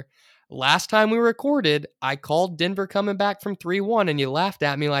here? Last time we recorded, I called Denver coming back from 3-1, and you laughed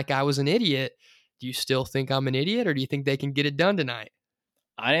at me like I was an idiot. Do you still think I'm an idiot, or do you think they can get it done tonight?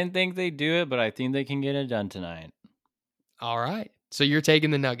 I didn't think they'd do it, but I think they can get it done tonight. All right. So you're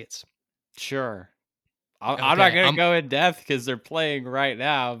taking the Nuggets. Sure. I'm not Okay. going to go in depth because they're playing right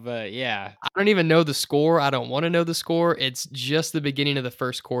now, but yeah. I don't even know the score. I don't want to know the score. It's just the beginning of the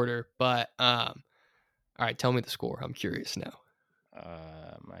first quarter. But all right, tell me the score. I'm curious now.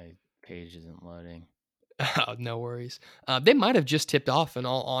 My page isn't loading. Oh, no worries. They might have just tipped off. In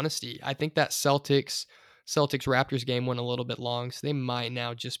all honesty, I think that Celtics Raptors game went a little bit long, so they might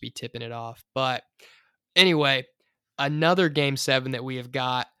now just be tipping it off. But anyway, another Game 7 that we have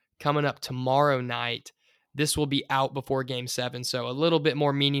got coming up tomorrow night. This will be out before Game 7, so a little bit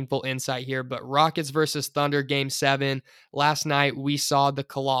more meaningful insight here. But Rockets versus Thunder Game 7. Last night, we saw the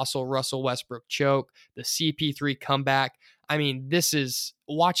colossal Russell Westbrook choke, the CP3 comeback. I mean, this is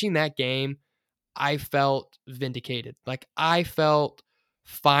watching that game, I felt vindicated. Like, I felt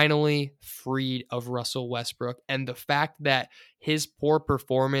finally freed of Russell Westbrook. And the fact that his poor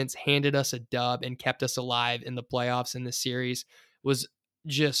performance handed us a dub and kept us alive in the playoffs in this series was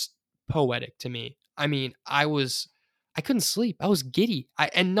just poetic to me. I mean, I couldn't sleep. I was giddy.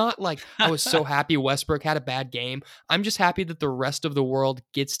 And not like I was so happy Westbrook had a bad game. I'm just happy that the rest of the world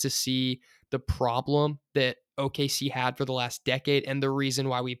gets to see the problem that OKC had for the last decade and the reason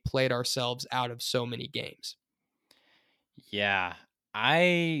why we played ourselves out of so many games. Yeah.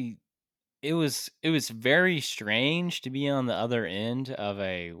 I it was very strange to be on the other end of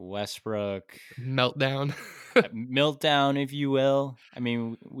a Westbrook Meltdown. meltdown, if you will. I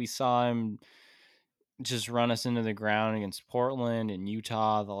mean, we saw him just run us into the ground against Portland and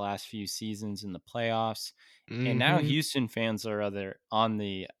Utah the last few seasons in the playoffs. And now hmm Houston fans are on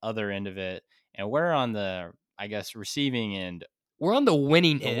the other end of it, and we're on the, I guess, receiving end, We're on the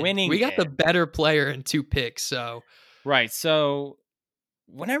winning the end. winning We got the end. better player in 2 picks, so Right. So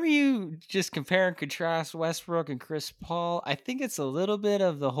whenever you just compare and contrast Westbrook and Chris Paul, I think it's a little bit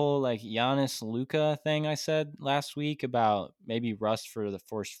of the whole like Giannis Luca thing I said last week about maybe Russ for the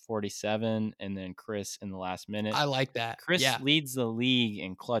first 47 and then Chris in the last minute. I like that. Chris Yeah. leads the league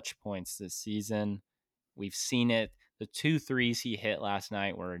in clutch points this season. We've seen it. The 2 threes he hit last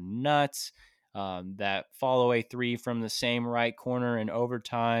night were nuts. That follow away three from the same right corner in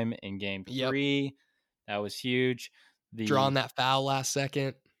overtime in game Yep. 3, that was huge. Drawing The that foul last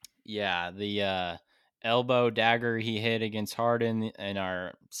second. Yeah, the elbow dagger he hit against Harden in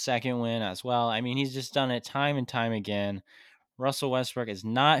our second win as well. I mean, he's just done it time and time again. Russell Westbrook is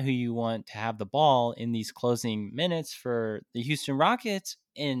not who you want to have the ball in these closing minutes for the Houston Rockets.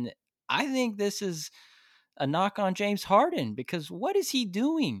 And I think this is a knock on James Harden because what is he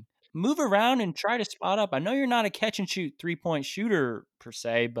doing? Move around and try to spot up. I know you're not a catch and shoot 3-point shooter per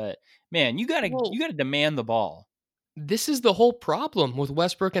se, but man, Well, you gotta demand the ball. this is the whole problem with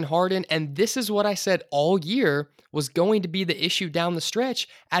Westbrook and Harden, and this is what I said all year was going to be the issue down the stretch.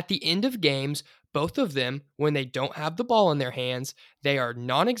 At the end of games, both of them, when they don't have the ball in their hands, they are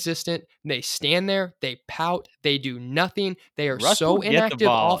non existent. They stand there, they pout, they do nothing. They are Russ will so get the inactive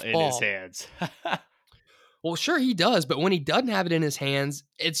ball off in his ball. hands. Well, sure, he does, but when he doesn't have it in his hands,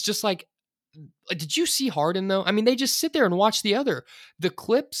 it's just like, did you see Harden though? I mean, they just sit there and watch the other. The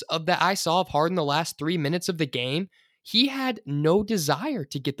clips of that I saw of Harden the last 3 minutes of the game, he had no desire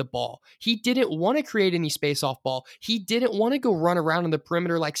to get the ball. He didn't want to create any space off ball. He didn't want to go run around on the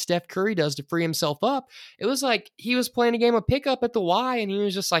perimeter like Steph Curry does to free himself up. It was like he was playing a game of pickup at the Y, and he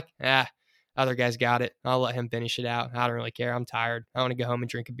was just like, other guys got it. I'll let him finish it out. I don't really care. I'm tired. I want to go home and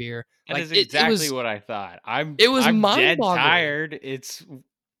drink a beer. That Like is it exactly was what I thought. I'm it was I'm mind dead boggling. tired.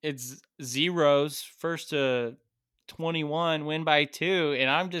 It's zeros first to 21, win by 2, and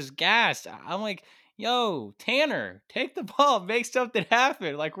I'm just gassed. I'm like, yo, Tanner, take the ball, make something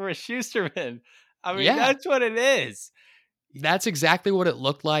happen. Like we're a Schusterman. I mean, Yeah, that's what it is. that's exactly what it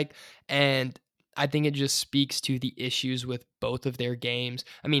looked like. And I think it just speaks to the issues with both of their games.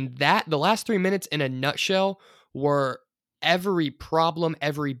 I mean, that the last 3 minutes in a nutshell were every problem,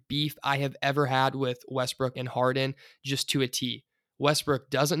 every beef I have ever had with Westbrook and Harden, just to a T. Westbrook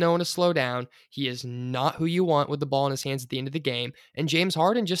doesn't know when to slow down. He is not who you want with the ball in his hands at the end of the game. And James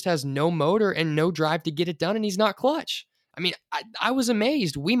Harden just has no motor and no drive to get it done, and he's not clutch. I mean, I was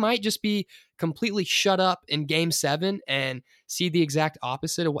amazed. We might just be completely shut up in game 7 and see the exact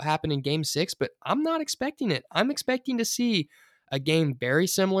opposite of what happened in game 6, but I'm not expecting it. I'm expecting to see a game very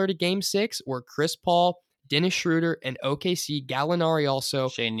similar to game 6 where Chris Paul, Dennis Schroeder, and OKC Gallinari also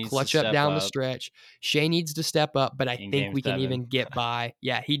Shane needs to clutch up step down the up stretch. Shea needs to step up, but I in think game we can 7. even get by.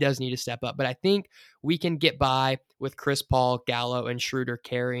 Yeah, he does need to step up, but I think we can get by with Chris Paul, Gallo, and Schroeder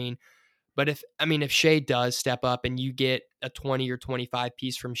carrying. But if Shea does step up and you get a 20 or 25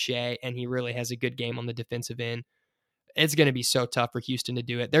 piece from Shea and he really has a good game on the defensive end, it's going to be so tough for Houston to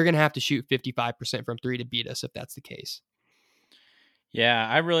do it. They're going to have to shoot 55% from 3 to beat us if that's the case. Yeah,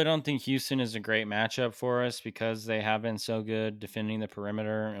 I really don't think Houston is a great matchup for us because they have been so good defending the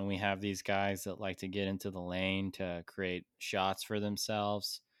perimeter, and we have these guys that like to get into the lane to create shots for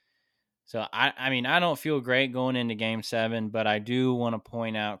themselves. So I mean, I don't feel great going into game 7, but I do want to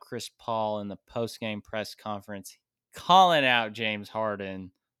point out Chris Paul in the post-game press conference calling out James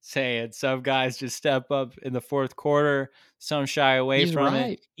Harden, saying some guys just step up in the fourth quarter, some shy away He's from it.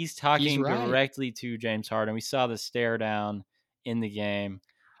 right. He's He's talking right. directly to James Harden. We saw the stare down in the game.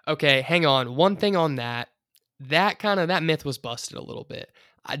 Okay, hang on. One thing on that. That myth was busted a little bit.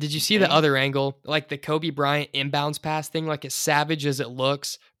 Did you You see the think? other angle? Like the Kobe Bryant inbounds pass thing, like as savage as it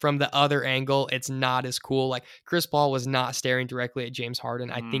looks from the other angle, it's not as cool. Like Chris Paul was not staring directly at James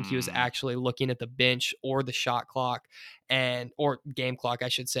Harden. I think he was Hmm. actually looking at the bench or the shot clock or game clock, I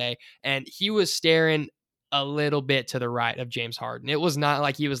should say. And he was staring a little bit to the right of James Harden. It was not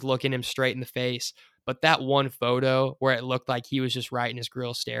like he was looking him straight in the face, but that one photo where it looked like he was just right in his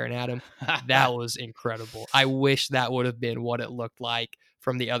grill staring at him, that was incredible. I wish that would have been what it looked like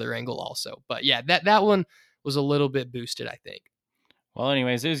from the other angle also. But yeah, that one was a little bit boosted, I think. Well,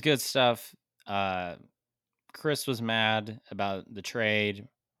 anyways, it was good stuff. Uh, Chris was mad about the trade.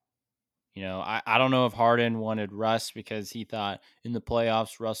 I don't know if Harden wanted Russ because he thought in the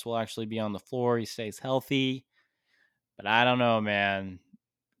playoffs Russ will actually be on the floor. He stays healthy. But I don't know, man.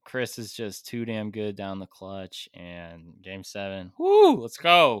 Chris is just too damn good down the clutch. And game 7, whoo, let's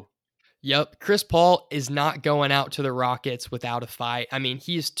go. Yep. Chris Paul is not going out to the Rockets without a fight. I mean,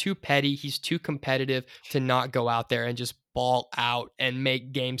 he is too petty. He's too competitive to not go out there and just ball out and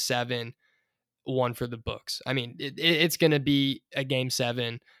make game 7 one for the books. I mean, it's going to be a game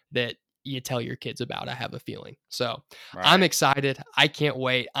 7 that you tell your kids about, I have a feeling. So I'm Right. excited. I can't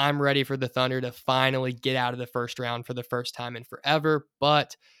wait. I'm ready for the Thunder to finally get out of the first round for the first time in forever.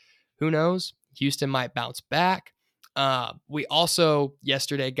 But who knows? Houston might bounce back. We also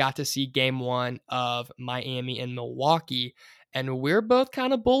yesterday got to see game 1 of Miami and Milwaukee, and we're both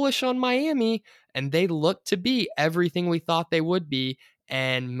kind of bullish on Miami, and they look to be everything we thought they would be.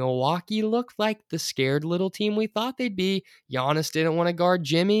 And Milwaukee looked like the scared little team we thought they'd be. Giannis didn't want to guard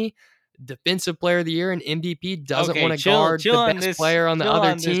Jimmy. Defensive player of the year and MVP doesn't Okay, want to chill, guard chill the on best this, player on the chill other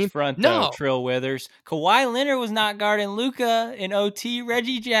on this team. front though. No, Trill Withers, Kawhi Leonard was not guarding Luca in OT.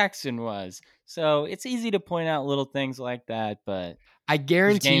 Reggie Jackson was. So it's easy to point out little things like that, but I there's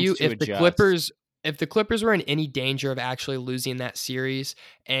guarantee games you to adjust. If the Clippers were in any danger of actually losing that series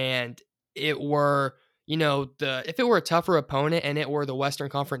and it were, if it were a tougher opponent and it were the Western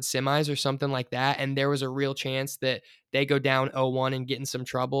Conference semis or something like that and there was a real chance that they go down 0-1 and get in some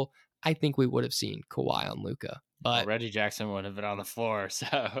trouble, I think we would have seen Kawhi on Luka. Well, But Reggie Jackson would have been on the floor, so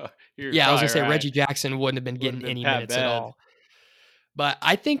you're yeah, I was going probably to say right. Reggie Jackson wouldn't have been Would have getting been any Pat minutes at Bev. all. But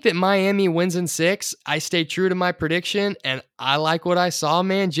I think that Miami wins in 6. I stay true to my prediction, and I like what I saw,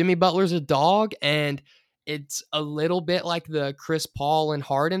 man. Jimmy Butler's a dog, and it's a little bit like the Chris Paul and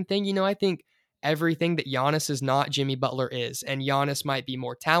Harden thing. I think everything that Giannis is not, Jimmy Butler is. And Giannis might be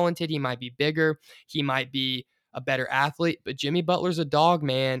more talented, he might be bigger, he might be a better athlete, but Jimmy Butler's a dog,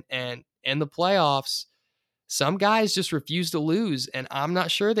 man. And in the playoffs, some guys just refuse to lose. And I'm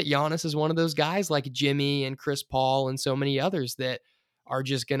not sure that Giannis is one of those guys like Jimmy and Chris Paul and so many others that are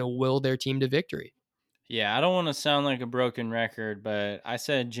just going to will their team to victory. Yeah, I don't want to sound like a broken record, but I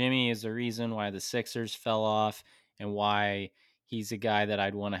said Jimmy is the reason why the Sixers fell off and why he's a guy that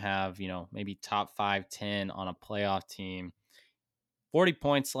I'd want to have, maybe top 5, 10 on a playoff team. 40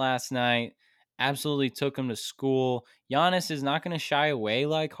 points last night. Absolutely took him to school. Giannis is not going to shy away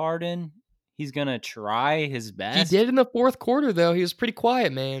like Harden. He's going to try his He best. did in the fourth quarter, though. He was pretty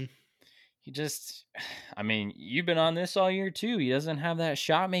quiet, man. He just, I mean, you've been on this all year too. He doesn't have that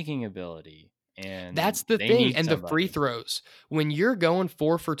shot making ability, and That's the they thing. need And the free somebody. throws, when you're going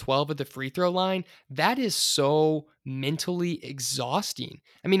 4 for 12 at the free throw line, that is so mentally exhausting.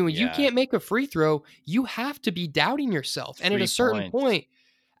 I mean, when you Yeah, can't make a free throw, you have to be doubting yourself. And 3 points.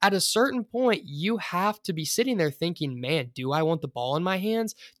 at a certain point, you have to be sitting there thinking, man, do I want the ball in my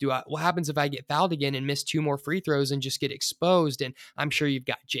hands? What happens if I get fouled again and miss 2 more free throws and just get exposed? And I'm sure you've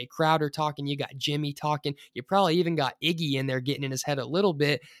got Jay Crowder talking, you got Jimmy talking, you probably even got Iggy in there getting in his head a little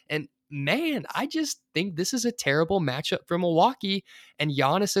bit. And man, I just think this is a terrible matchup for Milwaukee. And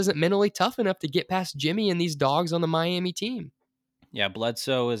Giannis isn't mentally tough enough to get past Jimmy and these dogs on the Miami team. Yeah,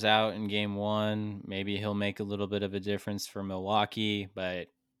 Bledsoe is out in game 1. Maybe he'll make a little bit of a difference for Milwaukee, but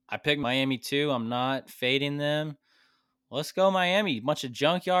I picked Miami too. I'm not fading them. Let's go, Miami. Bunch of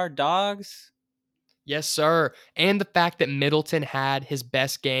junkyard dogs. Yes, sir. And the fact that Middleton had his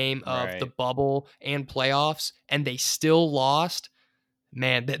best game of the Right. bubble and playoffs and they still lost,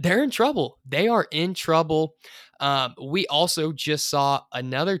 man, they're in trouble. They are in trouble. We also just saw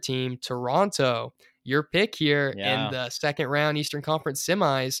another team, Toronto, your pick here in Yeah. the second round Eastern Conference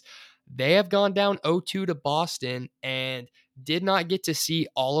semis. They have gone down 0-2 to Boston and did not get to see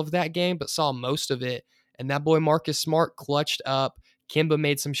all of that game, but saw most of it. And that boy Marcus Smart clutched up. Kimba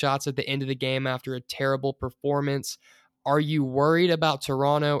made some shots at the end of the game after a terrible performance. Are you worried about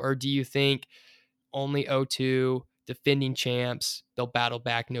Toronto, or do you think only 0-2, defending champs, they'll battle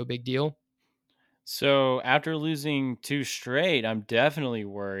back, no big deal? So after losing 2 straight, I'm definitely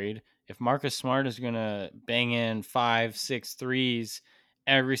worried if Marcus Smart is going to bang in 5, 6 threes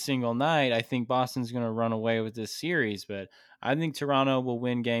every single night, I think Boston's going to run away with this series. But I think Toronto will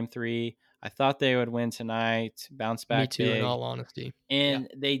win Game 3. I thought they would win tonight, bounce Me back too, in big. all honesty. Yeah. And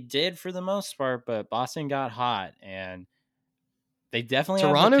they did for the most part, but Boston got hot, and they definitely have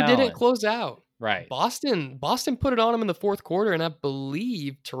the Toronto didn't talent. close out. Right. Boston put it on them in the fourth quarter, and I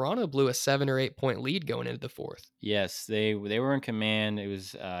believe Toronto blew a 7 or 8 point lead going into the fourth. Yes, they were in command. It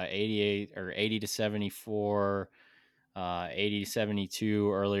was 88 or 80 to 74, 80 to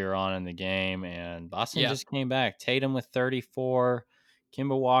 72 earlier on in the game, and Boston just came back. Tatum with 34.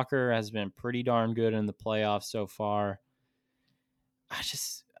 Kemba Walker has been pretty darn good in the playoffs so far. I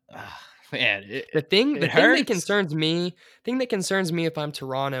just man, The thing that hurts. concerns me if I'm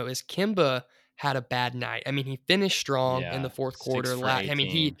Toronto is Kemba had a bad night. I mean, he finished strong in the fourth 6 quarter. for I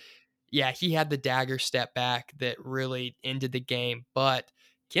mean, 18. he had the dagger step back that really ended the game, but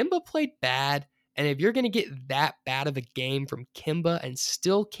Kemba played bad. And if you're going to get that bad of a game from Kemba and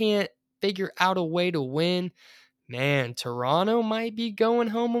still can't figure out a way to win, man, Toronto might be going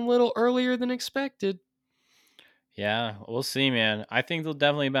home a little earlier than expected. Yeah, we'll see, man. I think they'll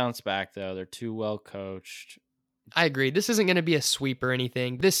definitely bounce back, though. They're too well coached. I agree. This isn't going to be a sweep or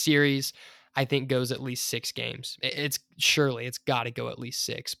anything. This series, I think, goes at least 6 games. It's got to go at least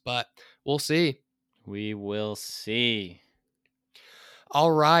 6, but we'll see. We will see.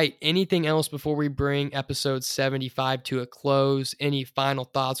 All right. Anything else before we bring episode 75 to a close? Any final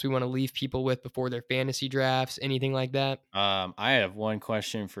thoughts we want to leave people with before their fantasy drafts? Anything like that? I have one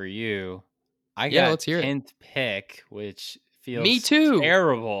question for you. I Yeah, got let's hear it. 10th pick, which feels Me too.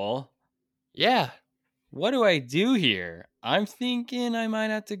 terrible. Yeah. What do I do here? I'm thinking I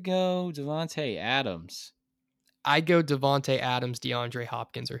might have to go Davante Adams. I go Davante Adams, DeAndre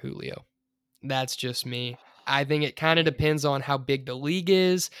Hopkins, or Julio. That's just me. I think it kind of depends on how big the league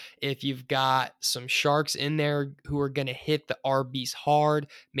is. If you've got some sharks in there who are going to hit the RBs hard,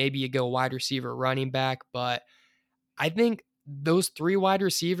 maybe you go wide receiver, running back. But I think those 3 wide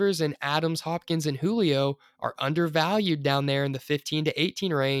receivers in Adams, Hopkins, and Julio are undervalued down there in the 15 to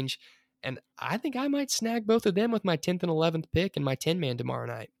 18 range. And I think I might snag both of them with my 10th and 11th pick and my 10-man tomorrow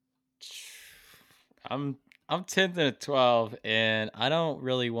night. I'm 10th and 12, and I don't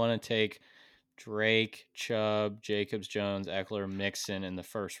really want to take Drake, Chubb, Jacobs, Jones, Eckler, Mixon in the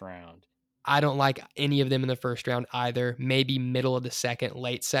first round. I don't like any of them in the first round either. Maybe middle of the second,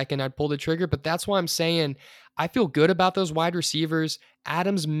 late second, I'd pull the trigger. But that's why I'm saying I feel good about those wide receivers.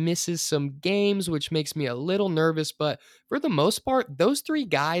 Adams misses some games, which makes me a little nervous. But for the most part, those 3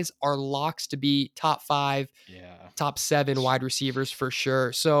 guys are locks to be top 5, top 7 wide receivers for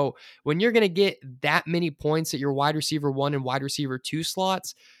sure. So when you're going to get that many points at your wide receiver 1 and wide receiver 2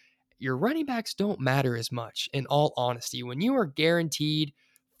 slots, your running backs don't matter as much, in all honesty. When you are guaranteed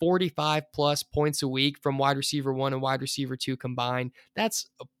 45 plus points a week from wide receiver 1 and wide receiver 2 combined, that's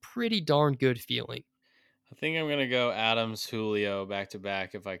a pretty darn good feeling. I think I'm going to go Adams, Julio back to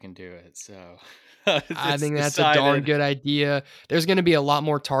back if I can do it. So I think that's a darn good idea. There's going to be a lot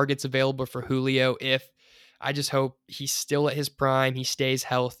more targets available for Julio I just hope he's still at his prime, he stays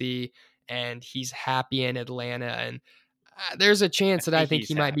healthy, and he's happy in Atlanta. And there's a chance that I think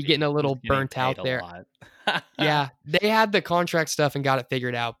he might be getting a little burnt out there. Yeah, they had the contract stuff and got it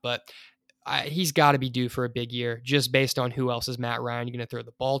figured out, but he's got to be due for a big year just based on who else is Matt Ryan going to throw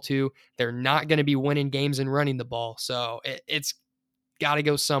the ball to. They're not going to be winning games and running the ball, so it's got to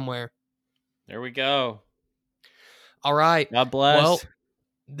go somewhere. There we go. All right. God bless. Well,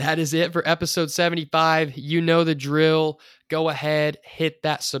 that is it for episode 75. You know the drill. Go ahead, hit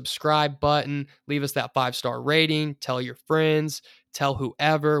that subscribe button, leave us that 5-star rating, tell your friends, tell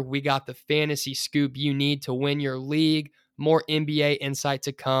whoever. We got the fantasy scoop you need to win your league. More NBA insight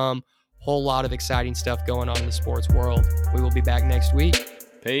to come. Whole lot of exciting stuff going on in the sports world. We will be back next week.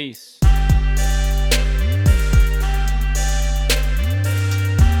 Peace.